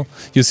people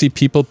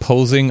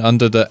posing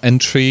under the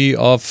entry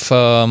of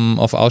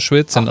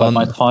Auschwitz and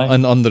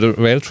on the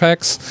rail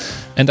tracks,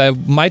 and I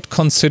might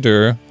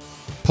consider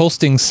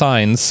posting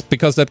signs,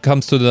 because that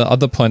comes to the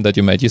other point that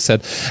you made. You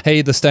said,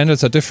 hey, the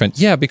standards are different.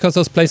 Yeah, because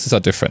those places are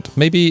different.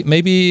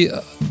 Maybe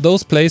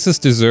those places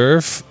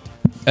deserve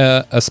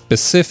a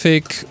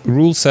specific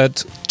rule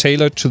set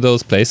tailored to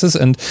those places.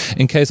 And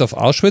in case of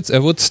Auschwitz, I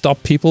would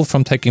stop people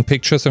from taking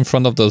pictures in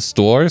front of those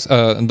doors,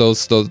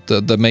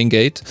 the main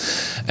gate,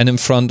 and in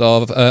front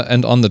of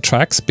and on the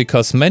tracks,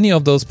 because many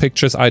of those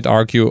pictures, I'd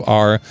argue,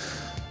 are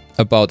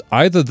about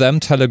either them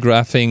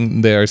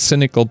telegraphing their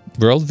cynical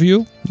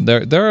worldview.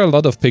 There are a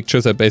lot of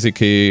pictures that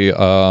basically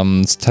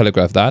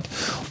telegraph that,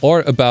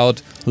 or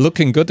about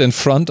looking good in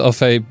front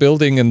of a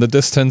building in the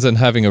distance and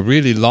having a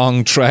really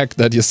long track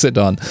that you sit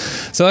on.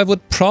 So I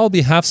would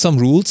probably have some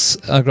rules,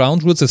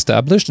 ground rules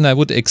established, and I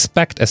would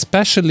expect,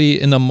 especially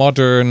in a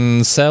modern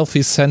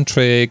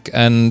selfie-centric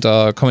and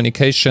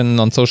communication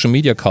on social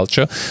media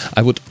culture,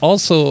 I would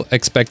also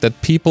expect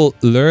that people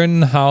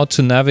learn how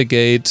to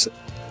navigate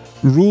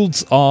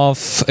rules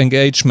of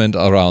engagement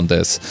around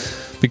this.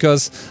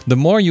 Because the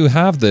more you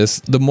have this,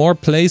 the more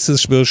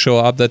places will show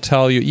up that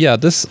tell you, yeah,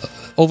 this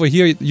over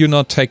here you're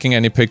not taking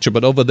any picture,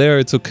 but over there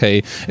it's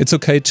okay. It's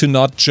okay to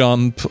not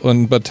jump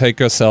but take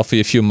a selfie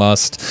if you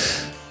must.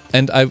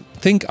 And I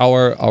think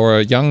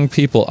our young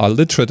people are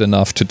literate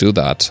enough to do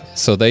that,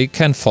 so they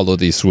can follow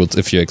these rules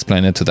if you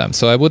explain it to them.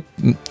 So I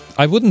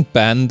wouldn't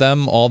ban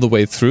them all the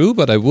way through,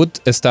 but I would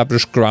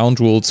establish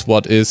ground rules,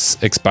 what is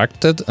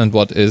expected and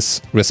what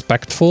is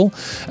respectful,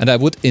 and I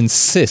would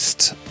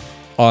insist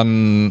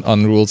on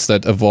rules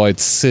that avoid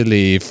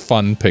silly,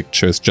 fun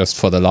pictures just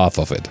for the laugh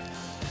of it.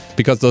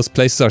 Because those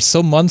places are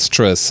so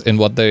monstrous in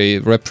what they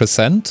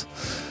represent,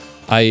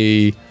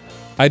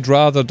 I'd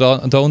rather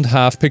don't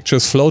have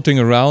pictures floating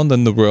around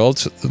in the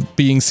world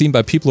being seen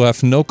by people who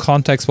have no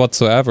context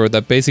whatsoever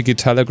that basically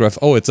telegraph,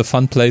 oh, it's a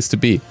fun place to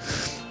be.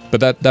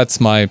 But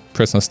that's my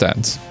personal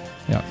stance.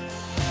 Yeah.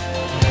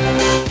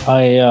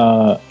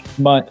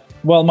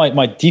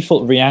 My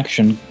default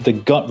reaction, the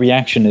gut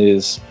reaction,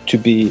 is to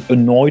be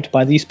annoyed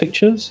by these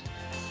pictures,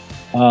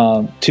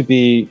 to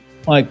be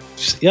a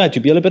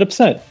little bit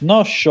upset,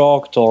 not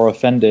shocked or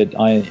offended.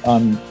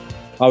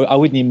 I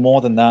would need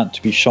more than that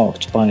to be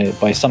shocked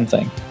by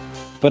something,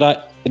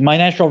 but my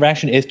natural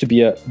reaction is to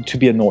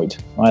be annoyed.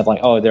 Right?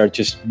 Like, oh, they're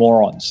just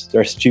morons.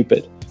 They're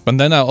stupid. But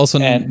then I also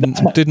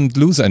didn't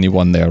lose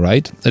anyone there,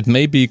 right? It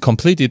may be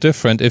completely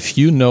different if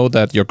you know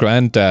that your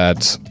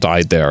granddad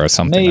died there or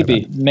something.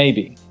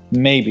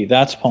 Maybe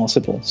that's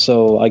possible.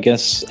 So I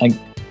guess,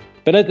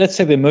 but let's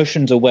take the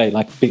emotions away.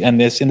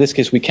 And in this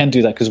case, we can't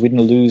do that because we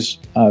didn't lose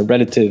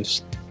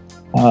relatives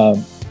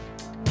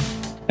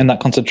in that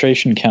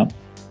concentration camp.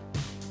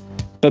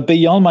 But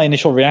beyond my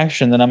initial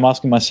reaction, then I'm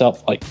asking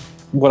myself, like,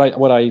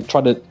 what I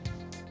try to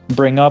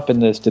bring up in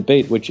this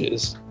debate, which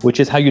is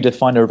how you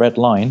define a red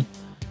line,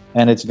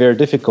 and it's very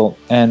difficult.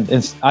 And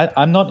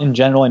I'm not in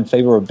general in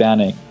favor of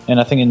banning. And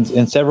I think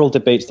in several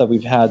debates that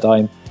we've had,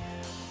 I'm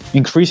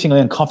increasingly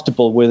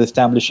uncomfortable with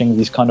establishing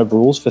these kind of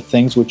rules for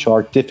things which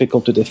are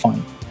difficult to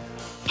define.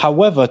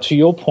 However, to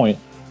your point,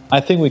 I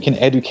think we can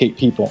educate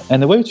people,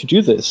 and the way to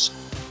do this,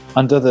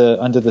 under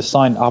the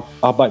sign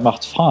Arbeit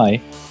macht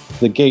frei,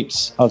 the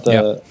gates of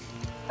the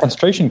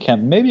concentration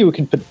camp, maybe we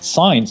can put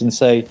signs and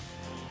say,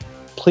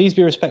 please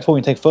be respectful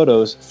when you take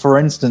photos. For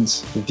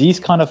instance, these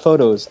kind of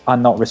photos are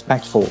not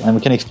respectful, and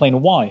we can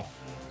explain why.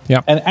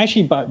 Yeah. And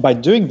actually, by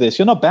doing this,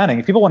 you're not banning.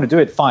 If people want to do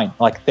it, fine.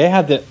 Like, they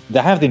have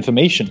the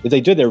information. If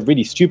they do it, they're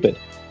really stupid,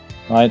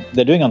 right?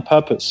 They're doing it on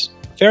purpose.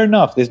 Fair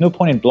enough. There's no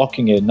point in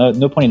blocking it.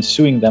 No point in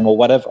suing them or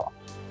whatever.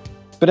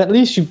 But at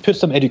least you put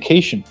some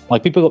education,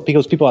 like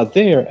because people are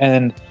there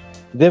and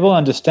they will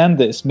understand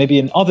this maybe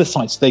in other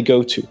sites they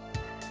go to,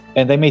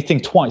 and they may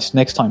think twice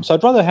next time. So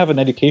I'd rather have an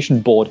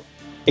education board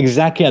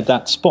exactly at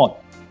that spot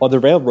or the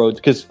railroad,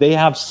 because they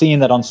have seen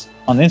that on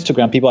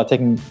Instagram people are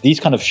taking these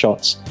kind of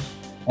shots,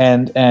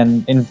 and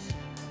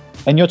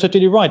you're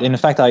totally right. In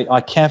fact,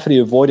 I carefully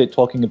avoided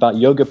talking about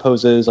yoga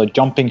poses or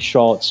jumping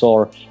shots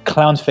or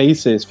clown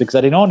faces because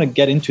I didn't want to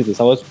get into this.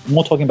 I was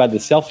more talking about the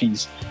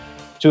selfies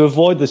to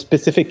avoid the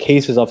specific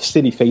cases of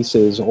silly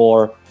faces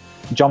or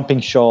jumping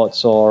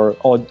shots or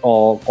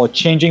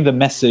changing the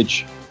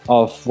message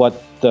of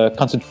what the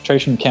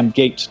concentration camp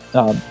gate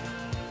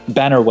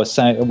banner was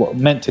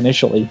meant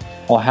initially,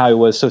 or how it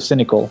was so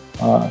cynical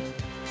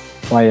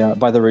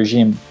by the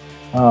regime.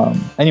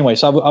 Anyway,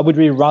 so I would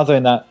be rather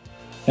in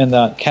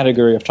that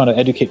category of trying to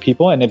educate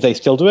people, and if they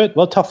still do it,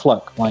 well, tough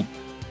luck.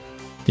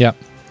 Yeah.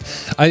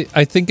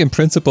 I think in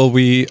principle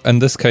in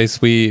this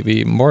case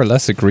we more or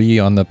less agree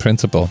on the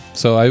principle.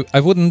 So I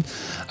wouldn't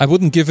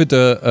give it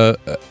a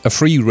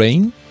free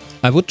rein.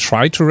 I would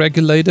try to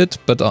regulate it,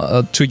 but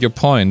to your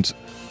point,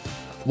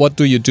 what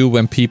do you do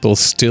when people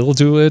still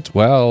do it?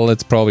 Well,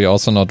 it's probably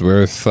also not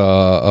worth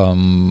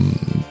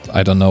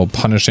I don't know,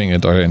 punishing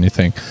it or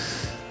anything.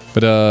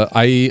 But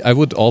I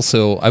would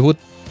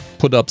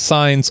put up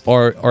signs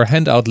or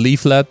hand out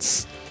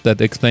leaflets that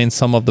explains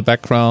some of the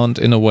background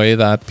in a way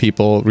that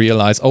people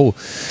realize,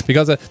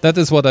 because that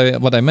is what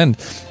I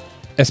meant.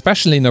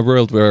 Especially in a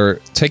world where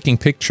taking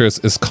pictures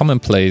is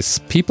commonplace,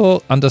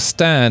 people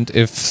understand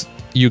if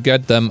you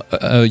give them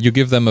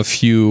a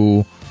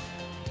few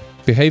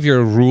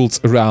behavioral rules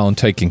around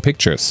taking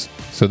pictures.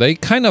 So they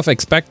kind of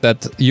expect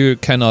that you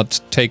cannot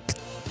take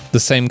the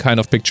same kind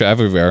of picture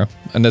everywhere.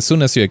 And as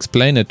soon as you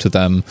explain it to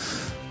them,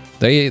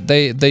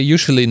 They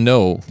usually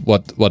know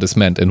what is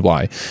meant and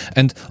why.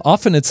 And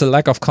often it's a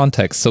lack of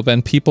context. So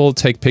when people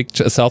take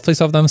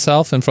selfies of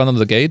themselves in front of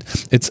the gate,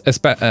 it's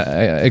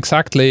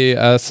exactly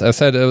as I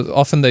said,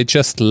 often they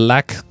just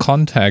lack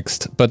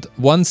context. But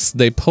once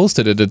they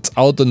posted it, it's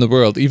out in the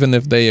world, even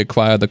if they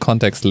acquire the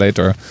context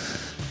later.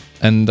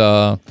 And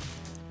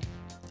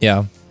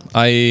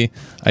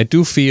I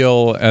do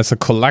feel as a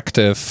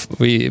collective,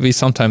 we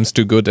sometimes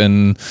do good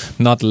in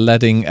not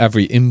letting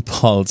every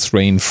impulse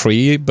reign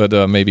free, but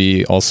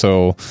maybe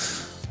also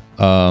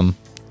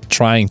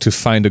trying to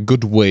find a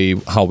good way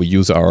how we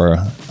use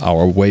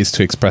our ways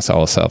to express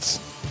ourselves.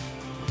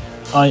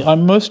 I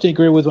mostly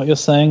agree with what you're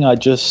saying. I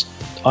just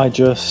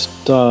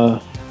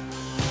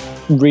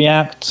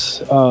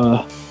react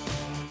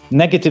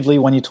negatively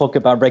when you talk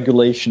about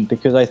regulation,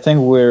 because I think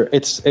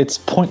it's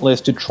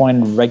pointless to try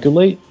and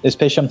regulate,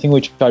 especially something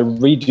which I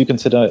really do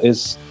consider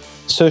is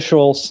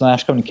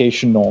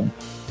social/communication norm,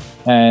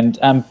 and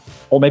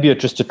or maybe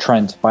just a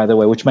trend, by the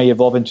way, which may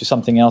evolve into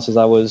something else, as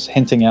I was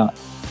hinting at,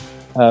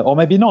 or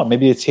maybe not.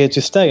 Maybe it's here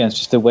to stay, and it's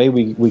just the way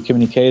we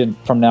communicate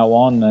from now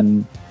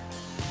on.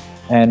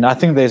 And I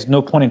think there's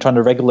no point in trying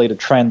to regulate a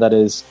trend that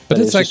is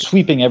like just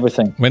sweeping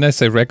everything. When I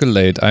say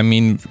regulate, I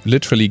mean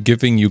literally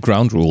giving you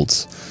ground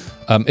rules.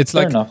 It's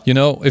fair like enough. You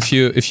know, if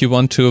you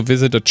want to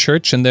visit a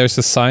church and there's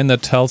a sign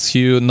that tells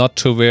you not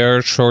to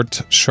wear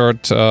short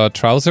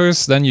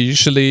trousers, then you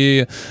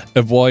usually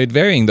avoid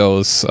wearing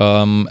those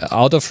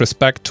out of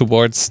respect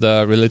towards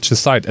the religious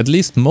side. At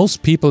least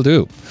most people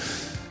do.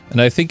 And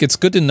I think it's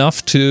good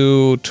enough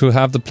to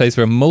have the place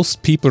where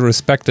most people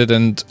respect it,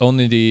 and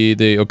only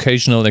the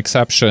occasional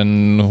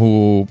exception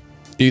who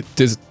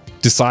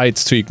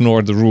decides to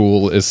ignore the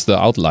rule is the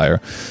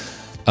outlier.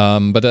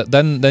 But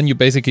then you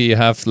basically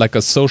have like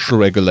a social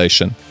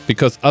regulation,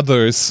 because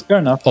others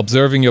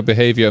observing your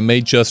behavior may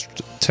just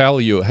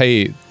tell you,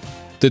 hey,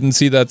 didn't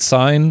see that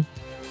sign,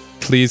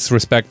 please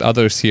respect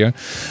others here.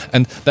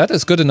 And that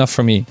is good enough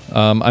for me.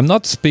 I'm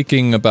not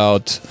speaking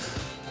about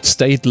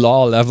state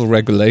law level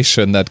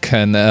regulation that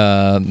can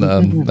end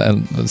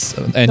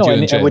you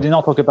in jail. We did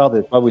not talk about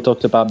it, but we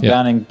talked about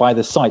banning by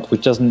the site,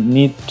 which doesn't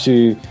need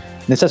to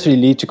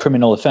necessarily lead to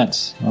criminal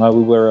offense.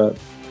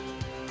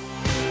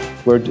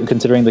 We're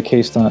considering the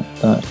case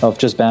of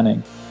just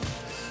banning.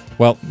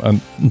 Well,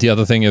 the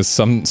other thing is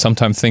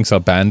sometimes things are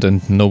banned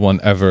and no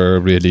one ever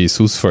really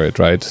sues for it,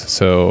 right?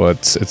 So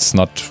it's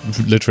not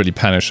literally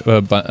punished. Well,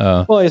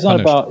 it's not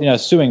about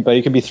suing, but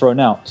you can be thrown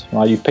out.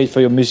 Right? You've paid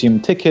for your museum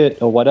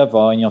ticket or whatever,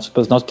 and you're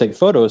supposed not to take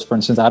photos, for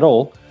instance, at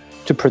all,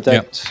 to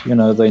protect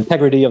the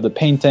integrity of the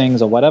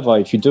paintings or whatever.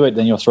 If you do it,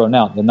 then you're thrown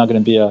out. There's not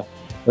going to be a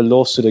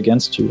lawsuit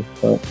against you.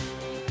 But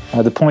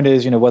the point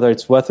is, whether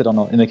it's worth it or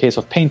not. In the case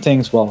of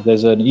paintings, well,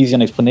 there's an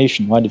easy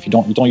explanation, right? If you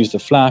don't use the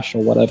flash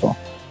or whatever.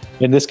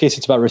 In this case,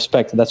 it's about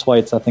respect, and that's why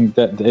I think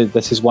that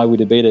this is why we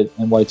debate it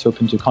and why it's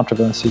open to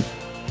controversy.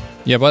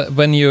 Yeah, but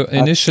when you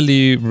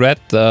initially read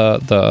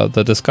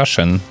the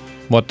discussion,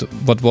 what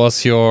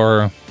was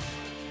your?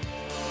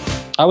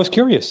 I was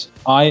curious.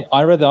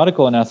 I read the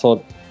article and I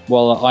thought,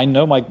 well, I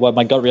know what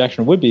my gut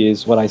reaction would be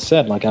is what I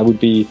said. Like, I would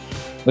be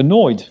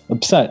annoyed,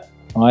 upset,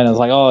 right? And I was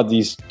like, oh,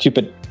 these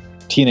stupid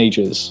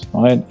teenagers,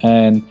 right?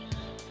 And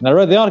I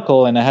read the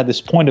article and I had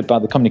this point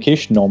about the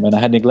communication norm, and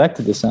I had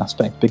neglected this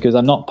aspect because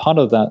I'm not part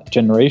of that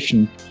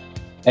generation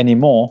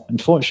anymore,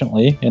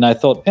 unfortunately. And I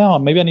thought,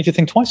 maybe I need to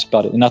think twice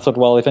about it. And I thought,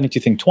 well, if I need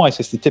to think twice,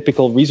 it's the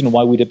typical reason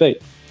why we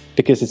debate,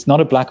 because it's not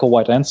a black or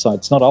white answer.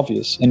 It's not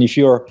obvious. And if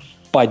you're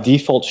by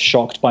default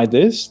shocked by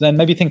this, then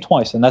maybe think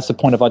twice. And that's the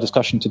point of our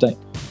discussion today,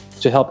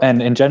 to help,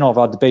 and in general of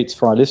our debates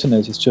for our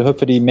listeners, is to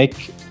hopefully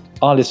make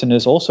our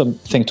listeners also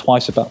think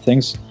twice about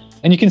things.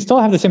 And you can still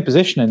have the same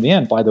position in the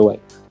end, by the way.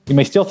 You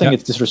may still think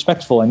it's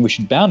disrespectful and we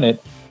should ban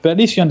it, but at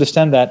least you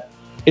understand that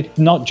it's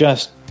not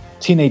just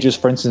teenagers,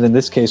 for instance, in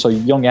this case, or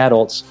young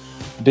adults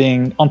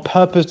being on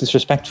purpose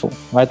disrespectful,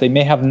 right? They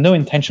may have no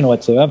intention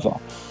whatsoever.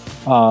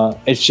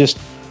 It's just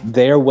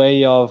their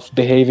way of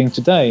behaving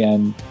today,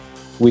 and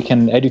we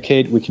can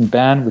educate, we can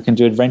ban, we can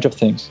do a range of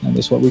things, and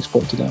this is what we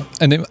explore today.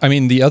 And I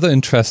mean, the other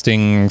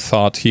interesting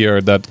thought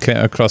here that came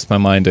across my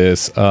mind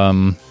is,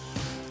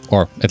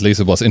 or at least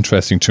it was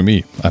interesting to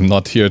me. I'm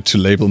not here to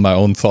label my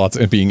own thoughts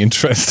as being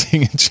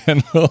interesting in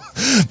general.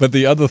 But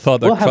the other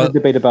thought... We'll have a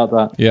debate about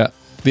that. Yeah.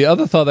 The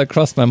other thought that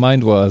crossed my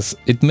mind was,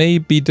 it may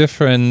be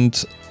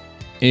different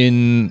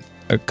in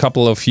a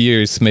couple of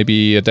years,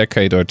 maybe a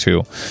decade or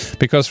two.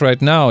 Because right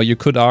now, you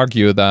could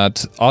argue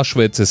that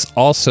Auschwitz is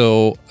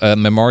also a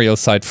memorial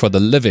site for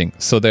the living.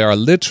 So there are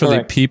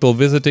literally people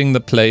visiting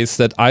the place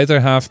that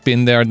either have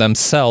been there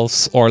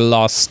themselves or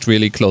lost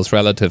really close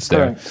relatives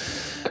there.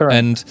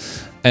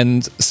 Correct.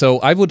 And so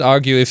I would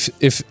argue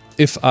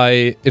if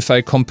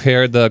I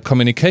compare the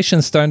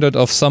communication standard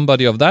of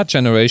somebody of that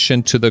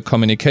generation to the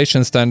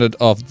communication standard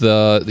of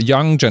the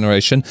young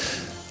generation,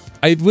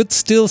 I would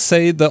still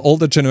say the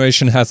older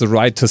generation has a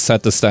right to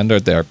set the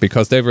standard there,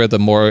 because they were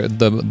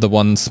the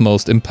ones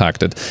most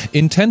impacted.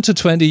 In 10 to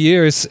 20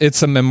 years,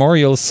 it's a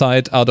memorial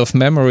site out of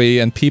memory,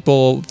 and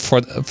people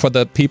for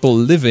the people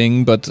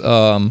living, but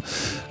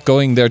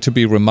going there to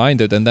be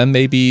reminded, and then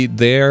maybe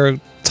their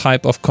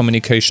type of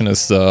communication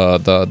is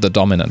the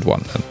dominant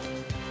one.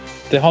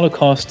 The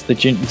Holocaust, the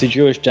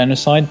Jewish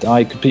genocide,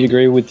 I completely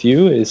agree with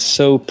you, is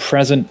so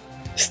present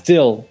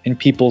still in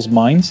people's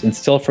minds, and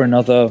still for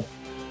another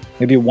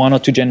maybe 1 or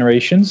 2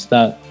 generations,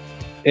 that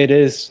it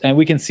is, and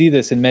we can see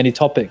this in many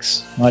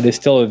topics, right? It's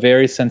still a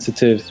very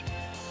sensitive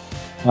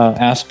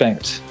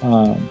aspect.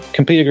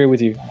 Completely agree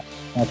with you.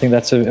 I think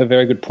that's a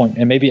very good point.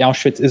 And maybe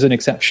Auschwitz is an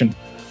exception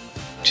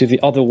to the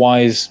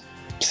otherwise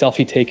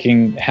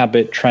selfie-taking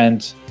habit,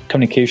 trend,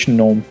 communication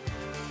norm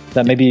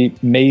that maybe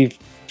may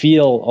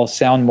feel or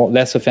sound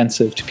less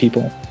offensive to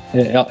people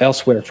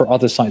elsewhere for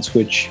other sites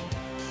which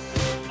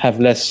have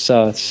less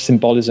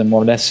symbolism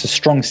or less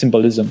strong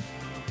symbolism.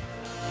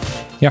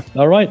 Yeah.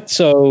 All right.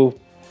 So,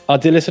 our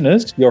dear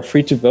listeners, you're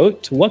free to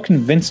vote. What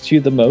convinced you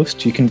the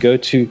most? You can go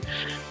to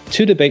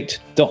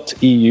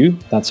todebate.eu.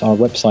 That's our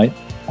website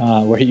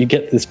where you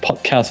get this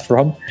podcast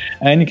from.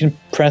 And you can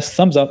press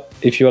thumbs up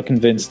if you are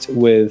convinced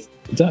with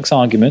Dirk's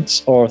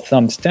arguments, or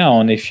thumbs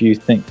down if you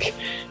think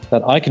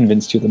that I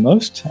convinced you the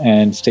most.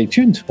 And stay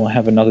tuned. We'll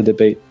have another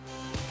debate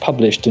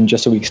published in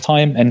just a week's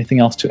time. Anything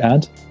else to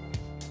add?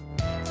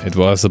 It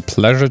was a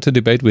pleasure to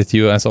debate with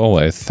you as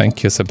always.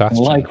 Thank you,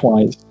 Sebastian.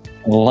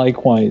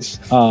 Likewise.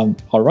 All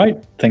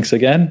right. Thanks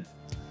again.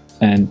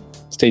 And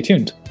stay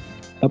tuned.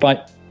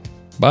 Bye-bye.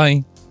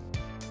 Bye.